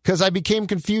assaulted? Because I became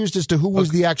confused as to who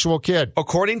was the actual kid.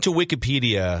 According to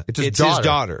Wikipedia, it's his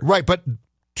daughter. Right, but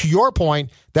to your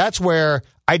point, that's where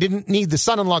I didn't need the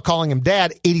son-in-law calling him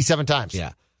dad 87 times.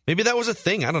 Yeah. Maybe that was a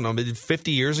thing. I don't know. Maybe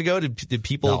 50 years ago, did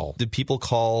people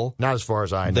call not as far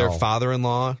as I know their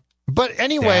father-in-law? But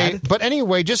anyway,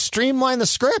 just streamline the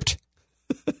script.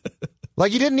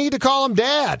 Like, you didn't need to call him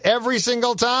dad every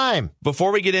single time.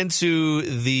 Before we get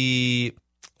into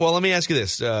well, let me ask you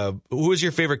this. Who is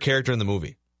your favorite character in the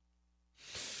movie?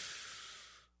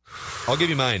 I'll give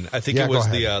you mine. I think it was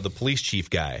the police chief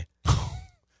guy.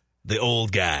 The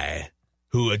old guy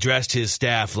who addressed his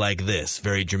staff like this,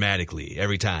 very dramatically,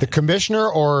 every time. The commissioner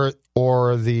or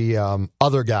the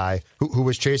other guy who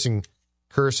was chasing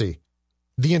Kersey?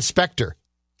 The inspector.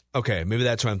 Okay, maybe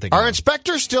that's what I'm thinking. Are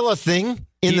inspectors still a thing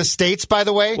in the States, by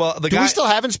the way? Well, Do we still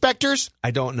have inspectors?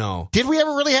 I don't know. Did we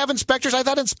ever really have inspectors? I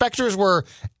thought inspectors were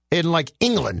in, like,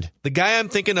 England. The guy I'm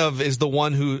thinking of is the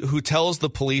one who tells the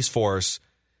police force,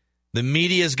 the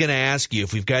media is going to ask you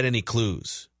if we've got any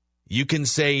clues. You can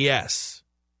say yes,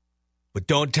 but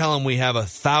don't tell them we have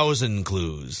 1,000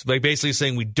 clues. Like, basically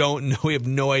saying we don't know, we have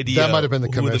no idea that might have been the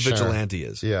who the vigilante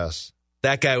is. Yes.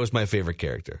 That guy was my favorite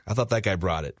character. I thought that guy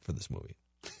brought it for this movie.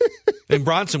 And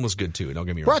Bronson was good, too. Don't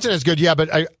get me wrong. Bronson is good, yeah,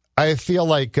 but I feel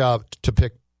like to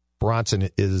pick Bronson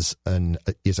is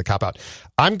a cop-out.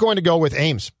 I'm going to go with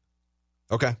Ames.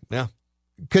 Okay, yeah.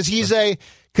 Because he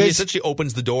essentially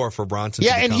opens the door for Bronson.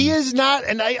 Yeah, and he is not,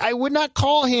 and I would not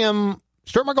call him,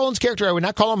 Stuart Margolin's character, I would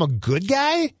not call him a good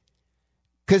guy,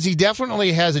 because he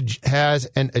definitely has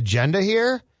an agenda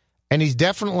here, and he's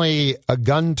definitely a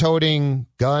gun-toting,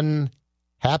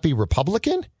 gun-happy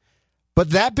Republican.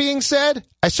 But that being said,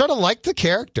 I sort of like the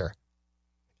character.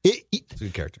 It's a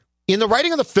good character. In the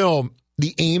writing of the film,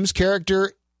 the Ames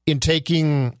character, in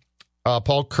taking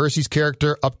Paul Kersey's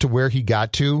character up to where he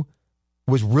got to,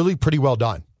 was really pretty well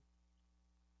done.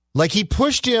 Like, he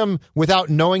pushed him without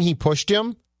knowing he pushed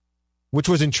him, which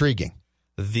was intriguing.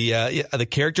 The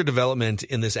character development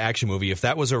in this action movie, if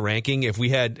that was a ranking, if we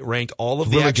had ranked all of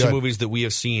the really action good. movies that we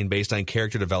have seen based on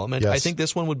character development, yes. I think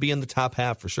this one would be in the top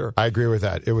half for sure. I agree with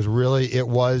that. It was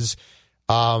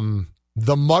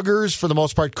the muggers, for the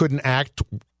most part, couldn't act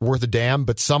worth a damn,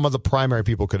 but some of the primary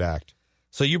people could act.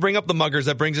 So you bring up the muggers.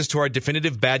 That brings us to our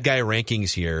definitive bad guy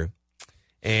rankings here.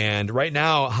 And right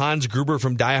now, Hans Gruber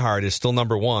from Die Hard is still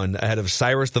number 1, ahead of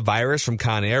Cyrus the Virus from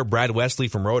Con Air, Brad Wesley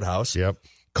from Roadhouse. Yep.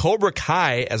 Cobra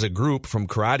Kai as a group from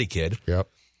Karate Kid. Yep.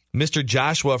 Mr.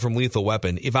 Joshua from Lethal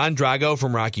Weapon. Ivan Drago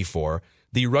from Rocky IV.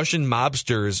 The Russian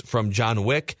mobsters from John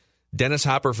Wick. Dennis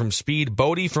Hopper from Speed.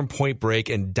 Bodhi from Point Break.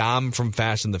 And Dom from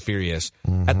Fast and the Furious.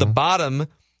 Mm-hmm. At the bottom,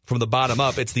 from the bottom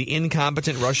up, it's the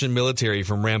incompetent Russian military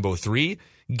from Rambo 3.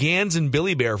 Gans and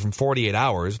Billy Bear from 48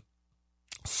 Hours.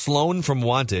 Sloan from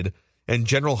Wanted. And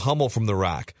General Hummel from The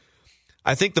Rock.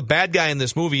 I think the bad guy in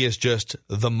this movie is just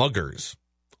the muggers.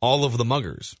 All of the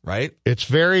muggers, right? It's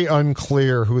very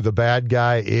unclear who the bad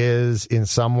guy is in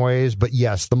some ways, but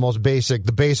yes, the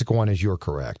basic one is you're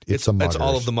correct. It's the muggers. It's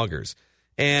all of the muggers.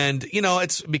 And,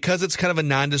 it's because it's kind of a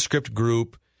nondescript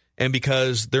group and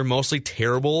because they're mostly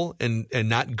terrible and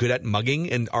not good at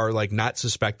mugging and are like not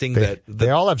suspecting that.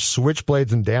 They all have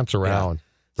switchblades and dance around.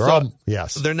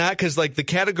 Yes. They're not, because like the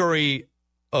category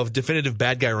of definitive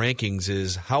bad guy rankings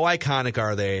is how iconic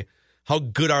are they? How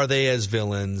good are they as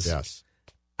villains? Yes.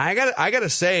 I gotta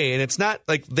say, and it's not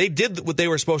like they did what they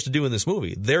were supposed to do in this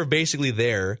movie. They're basically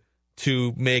there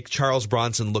to make Charles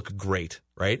Bronson look great,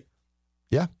 right?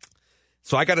 Yeah.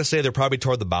 So I gotta say they're probably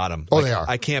toward the bottom. Oh, they are.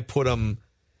 I can't put them.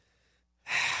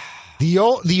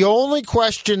 The only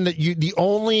question that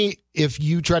if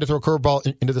you try to throw a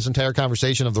curveball into this entire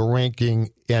conversation of the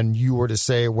ranking and you were to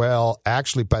say, well,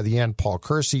 actually by the end, Paul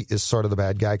Kersey is sort of the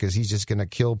bad guy because he's just going to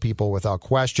kill people without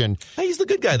question. Hey, he's the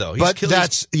good guy though. But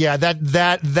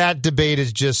that debate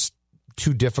is just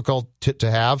too difficult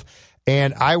to have.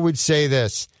 And I would say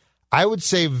this. I would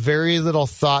say very little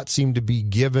thought seemed to be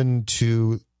given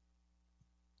to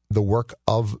the work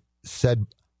of said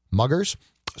muggers.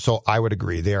 So I would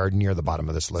agree. They are near the bottom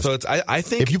of this list. So I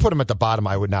think if you put them at the bottom,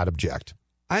 I would not object.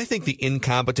 I think the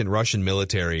incompetent Russian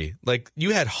military, like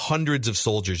you had hundreds of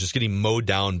soldiers just getting mowed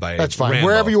down by That's fine. Rambo.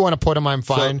 Wherever you want to put them, I'm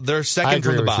fine. So they're second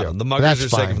from the bottom. The muggers are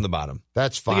second from the bottom.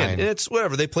 That's fine. Again, it's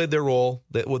whatever. They played their role.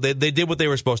 They did what they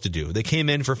were supposed to do. They came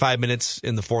in for 5 minutes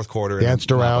in the fourth quarter.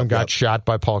 Danced around, got shot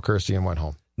by Paul Kersey, and went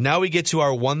home. Now we get to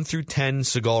our 1 through 10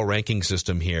 Seagal ranking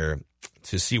system here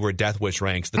to see where Death Wish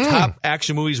ranks. The top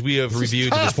action movies we have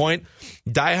reviewed to this point.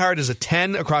 Die Hard is a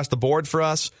 10 across the board for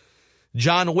us.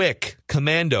 John Wick,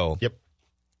 Commando. Yep.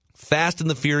 Fast and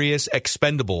the Furious,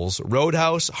 Expendables,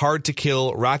 Roadhouse, Hard to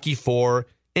Kill, Rocky IV,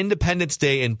 Independence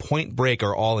Day, and Point Break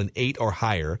are all an 8 or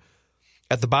higher.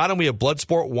 At the bottom, we have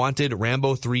Bloodsport, Wanted,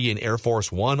 Rambo 3, and Air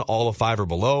Force One, all a 5 or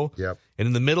below. Yep. And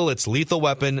in the middle, it's Lethal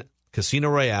Weapon, Casino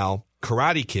Royale,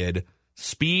 Karate Kid,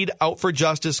 Speed, Out for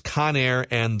Justice, Con Air,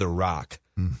 and The Rock.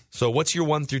 So what's your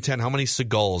 1 through 10? How many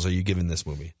Seagulls are you giving this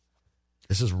movie?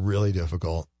 This is really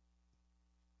difficult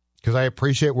because I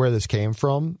appreciate where this came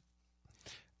from.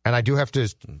 And I do have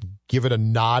to give it a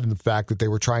nod in the fact that they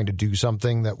were trying to do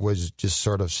something that was just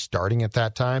sort of starting at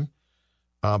that time.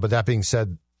 But that being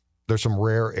said, there's some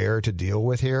rare air to deal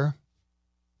with here.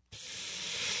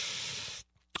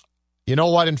 You know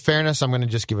what? In fairness, I'm going to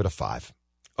just give it a 5.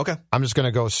 Okay. I'm just going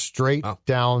to go straight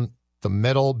down the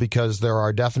middle because there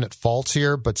are definite faults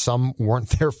here, but some weren't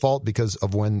their fault because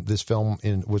of when this film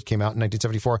came out in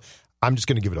 1974. I'm just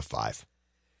going to give it a 5.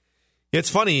 It's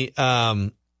funny.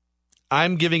 I'm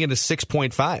giving it a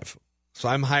 6.5. So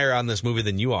I'm higher on this movie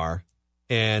than you are.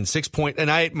 And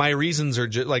my reasons are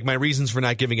just like my reasons for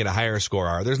not giving it a higher score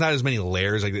are there's not as many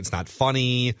layers. Like it's not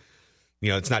funny.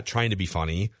 It's not trying to be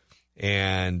funny.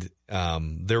 And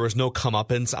there was no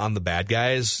comeuppance on the bad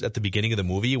guys at the beginning of the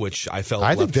movie, which I felt.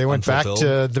 I think they went back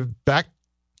to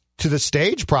the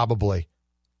stage probably.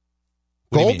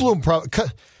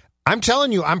 Goldblum, I'm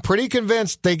telling you, I'm pretty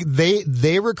convinced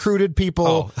they recruited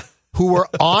people who were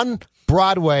on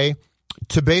Broadway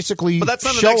to basically but that's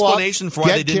not show an explanation up, for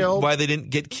why they didn't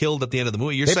get killed at the end of the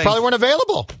movie. They probably weren't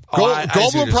available.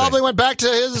 Goldblum probably went back to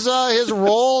his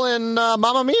role in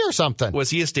Mamma Mia or something. Was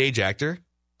he a stage actor?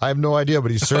 I have no idea,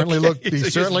 but he certainly looked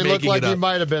like he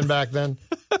might have been back then.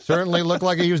 Certainly looked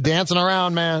like he was dancing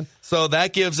around, man. So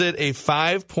that gives it a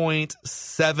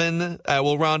 5.7.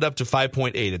 We'll round up to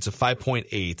 5.8. It's a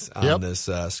 5.8 on this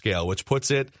scale, which puts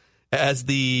it as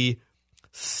the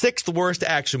 6th worst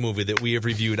action movie that we have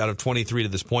reviewed out of 23 to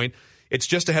this point. It's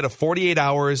just ahead of 48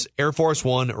 Hours, Air Force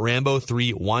One, Rambo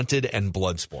 3, Wanted, and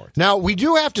Bloodsport. Now, we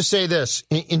do have to say this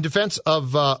in defense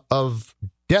of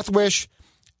Death Wish,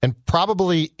 and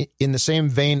probably in the same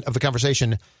vein of the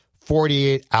conversation,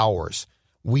 48 Hours.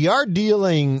 We are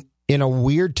dealing in a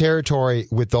weird territory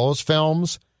with those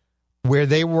films where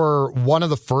they were one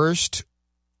of the first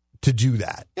to do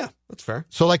that. Yeah, that's fair.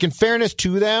 So, like, in fairness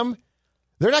to them,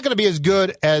 they're not going to be as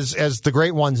good as the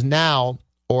great ones now,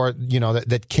 or,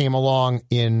 that came along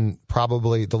in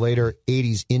probably the later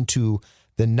 80s into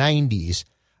the 90s.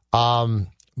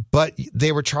 But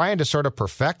they were trying to sort of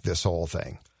perfect this whole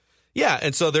thing. Yeah,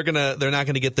 and so they're not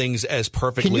gonna get things as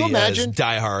perfectly as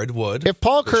Die Hard would. If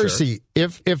Paul Kersey,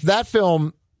 if that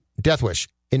film Death Wish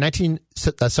in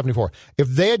 1974, if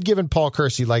they had given Paul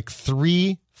Kersey like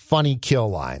 3 funny kill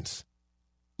lines,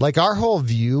 like our whole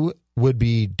view would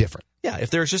be different. Yeah, if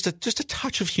there's just a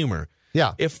touch of humor.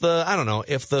 Yeah. If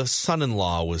the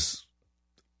son-in-law was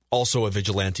also a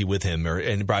vigilante with him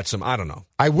and brought some, I don't know.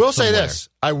 I will say this.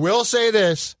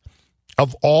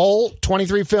 Of all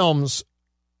 23 films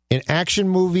in Action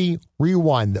Movie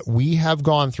Rewind that we have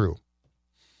gone through,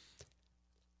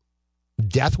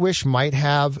 Death Wish might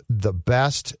have the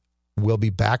best "we'll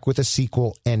be back with a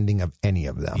sequel" ending of any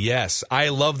of them. Yes, I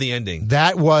love the ending.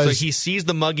 That was... So he sees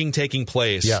the mugging taking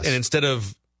place, and instead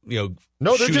of No,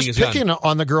 they're shooting just his picking gun.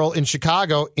 on the girl in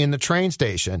Chicago in the train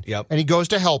station. Yep. And he goes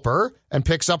to help her and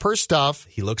picks up her stuff.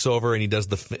 He looks over and he does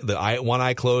one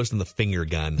eye closed and the finger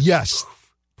gun. Yes.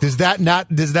 Does that not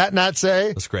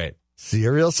say? That's great. See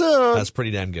you real soon. That's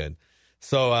pretty damn good.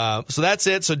 So that's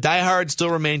it. So Die Hard still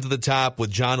remains at the top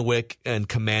with John Wick and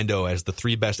Commando as the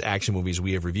 3 best action movies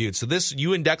we have reviewed. So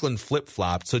you and Declan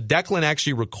flip-flopped. So Declan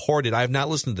actually recorded. I have not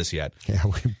listened to this yet. Yeah,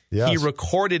 yes. He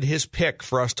recorded his pick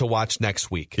for us to watch next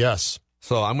week. Yes.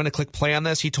 So I'm going to click play on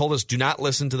this. He told us do not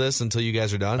listen to this until you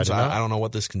guys are done. I don't know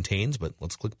what this contains, but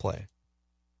let's click play.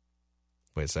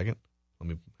 Wait a second.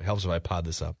 It helps if I pod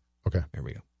this up. Okay. There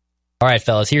we go. All right,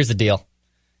 fellas, here's the deal.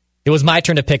 It was my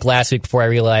turn to pick last week before I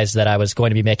realized that I was going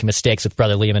to be making mistakes with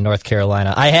Brother Liam in North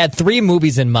Carolina. I had 3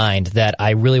 movies in mind that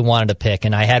I really wanted to pick,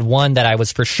 and I had one that I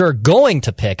was for sure going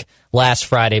to pick last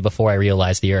Friday before I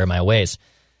realized the error of my ways.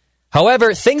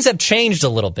 However, things have changed a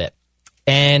little bit,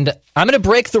 and I'm going to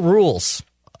break the rules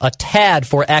a tad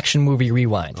for Action Movie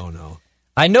Rewind. Oh, no.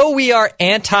 I know we are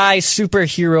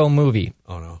anti-superhero movie,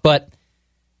 Oh, no. but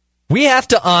we have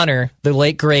to honor the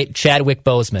late, great Chadwick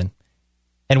Boseman.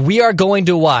 And we are going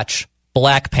to watch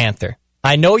Black Panther.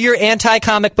 I know you're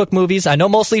anti-comic book movies. I know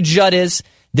mostly Judd is.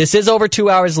 This is over 2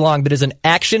 hours long, but it's an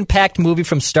action-packed movie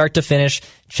from start to finish.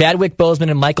 Chadwick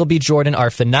Boseman and Michael B. Jordan are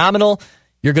phenomenal.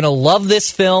 You're going to love this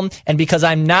film. And because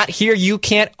I'm not here, you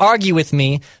can't argue with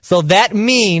me. So that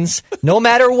means, no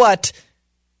matter what,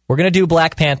 we're going to do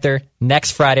Black Panther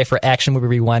next Friday for Action Movie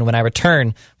Rewind when I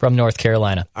return from North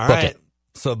Carolina. All Book right. it.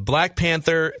 So Black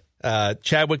Panther,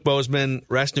 Chadwick Boseman,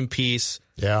 rest in peace.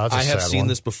 Yeah, that's a I have sad seen one.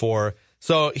 this before.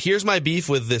 So here's my beef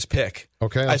with this pick.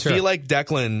 Okay, I let's hear feel it. like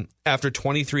Declan, after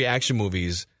 23 action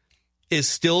movies, is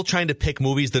still trying to pick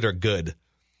movies that are good.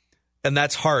 And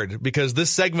that's hard because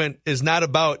this segment is not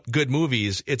about good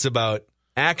movies. It's about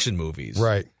action movies.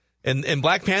 Right. And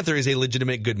Black Panther is a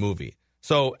legitimate good movie.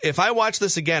 So if I watch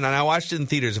this again, and I watched it in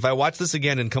theaters, if I watch this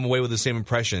again and come away with the same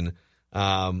impression,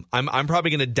 I'm probably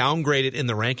going to downgrade it in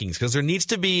the rankings because there needs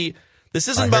to be. This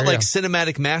isn't about like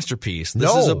cinematic masterpiece.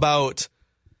 This is about.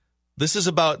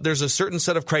 There's a certain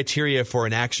set of criteria for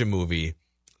an action movie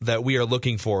that we are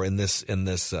looking for in this.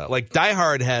 Like Die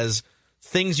Hard has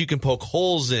things you can poke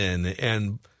holes in,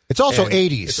 and It's also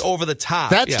 80s. It's over the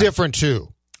top. That's different too.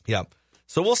 Yep.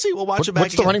 So we'll see. We'll watch it back.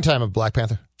 What's the running time of Black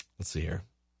Panther? Let's see here.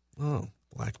 Oh,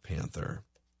 Black Panther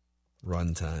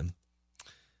runtime.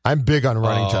 I'm big on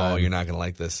running time. Oh, you're not going to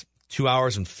like this. 2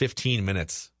 hours and 15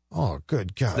 minutes. Oh,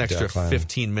 good God. An extra Declan.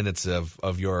 15 minutes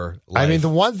of your life. I mean, the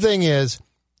one thing is,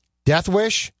 Death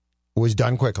Wish was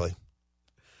done quickly.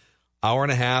 Hour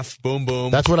and a half, boom, boom.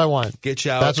 That's what I want. Get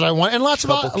you out. That's what I want. And lots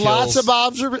Couple of kills.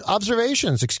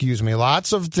 observations, excuse me.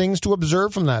 Lots of things to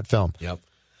observe from that film. Yep.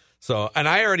 So, and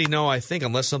I already know, I think,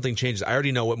 unless something changes, I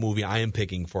already know what movie I am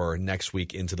picking for next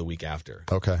week into the week after.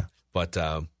 Okay. But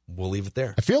we'll leave it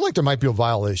there. I feel like there might be a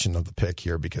violation of the pick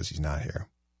here because he's not here.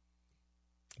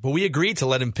 But we agreed to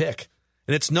let him pick.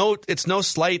 And it's no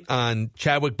slight on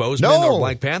Chadwick Boseman No. or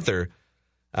Black Panther.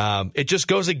 It just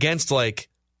goes against like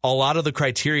a lot of the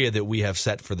criteria that we have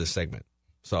set for this segment.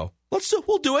 So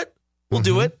we'll do it. We'll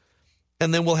do it.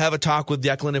 And then we'll have a talk with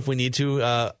Declan if we need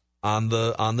to on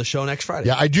the show next Friday.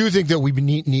 Yeah, I do think that we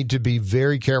need to be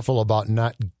very careful about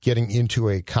not getting into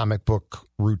a comic book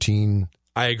routine.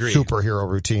 I agree. Superhero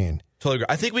routine. Totally agree.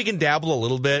 I think we can dabble a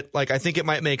little bit. Like, I think it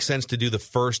might make sense to do the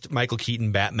first Michael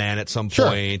Keaton Batman at some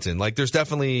point. And like, there's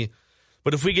definitely,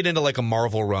 but if we get into like a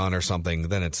Marvel run or something,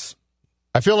 then it's.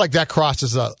 I feel like that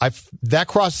crosses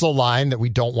a line that we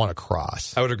don't want to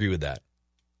cross. I would agree with that.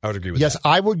 Yes,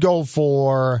 I would go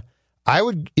for.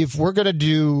 If we're going to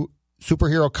do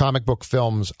superhero comic book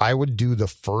films, I would do the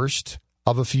first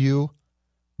of a few,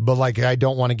 but like I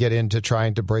don't want to get into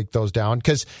trying to break those down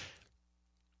because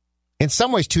in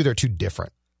some ways too they're too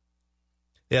different.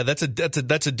 Yeah, that's a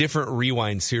different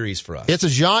Rewind series for us. It's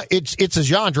a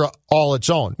genre all its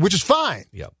own, which is fine.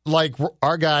 Yep. Like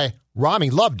our guy Rami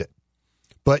loved it.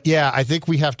 But yeah, I think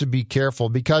we have to be careful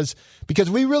because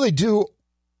we really do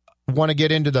want to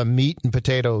get into the meat and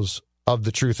potatoes of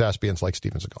the true thespians like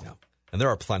Steven Seagal. Yeah. And there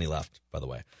are plenty left, by the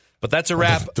way. But that's a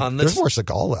wrap on this. There's more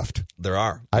Seagal left. There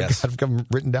are. Yes. I've got them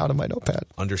written down in my notepad.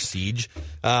 Under siege.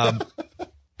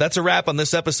 That's a wrap on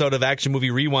this episode of Action Movie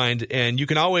Rewind. And you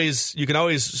can always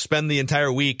spend the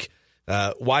entire week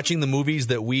watching the movies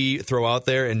that we throw out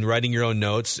there and writing your own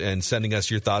notes and sending us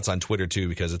your thoughts on Twitter too,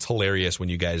 because it's hilarious when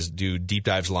you guys do deep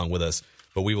dives along with us.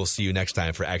 But we will see you next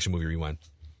time for Action Movie Rewind.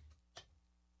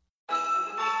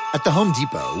 At the Home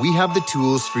Depot, we have the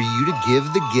tools for you to give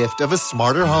the gift of a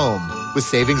smarter home with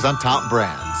savings on top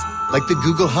brands like the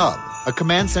Google Hub, a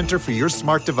command center for your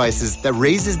smart devices that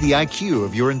raises the IQ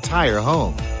of your entire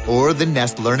home. Or the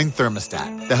Nest Learning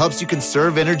Thermostat that helps you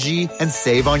conserve energy and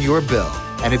save on your bill.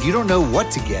 And if you don't know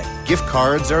what to get, gift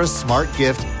cards are a smart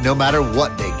gift no matter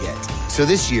what they get. So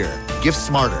this year, gift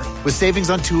smarter with savings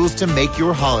on tools to make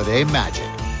your holiday magic.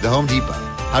 The Home Depot.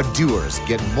 How doers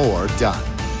get more done.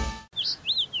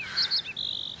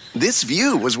 This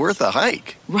view was worth a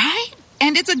hike. Right?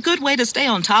 And it's a good way to stay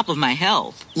on top of my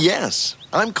health. Yes,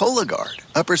 I'm Cologuard,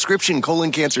 a prescription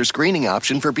colon cancer screening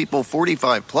option for people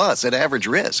 45 plus at average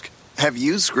risk. Have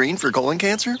you screened for colon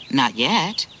cancer? Not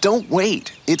yet. Don't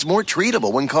wait. It's more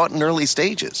treatable when caught in early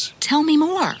stages. Tell me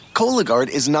more. Cologuard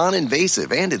is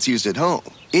non-invasive and it's used at home.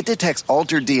 It detects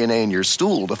altered DNA in your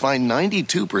stool to find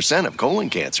 92% of colon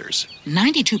cancers.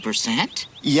 92%?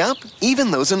 Yep,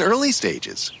 even those in early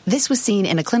stages. This was seen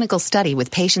in a clinical study with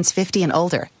patients 50 and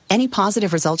older. Any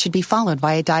positive result should be followed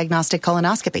by a diagnostic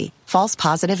colonoscopy. False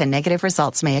positive and negative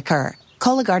results may occur.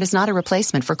 Cologuard is not a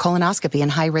replacement for colonoscopy in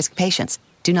high-risk patients.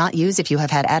 Do not use if you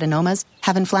have had adenomas,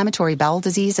 have inflammatory bowel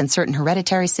disease and certain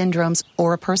hereditary syndromes,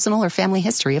 or a personal or family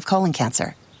history of colon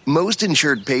cancer. Most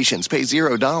insured patients pay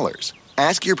 $0.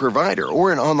 Ask your provider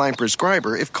or an online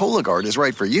prescriber if Cologuard is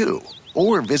right for you,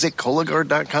 or visit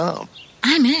Cologuard.com.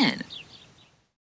 I'm in.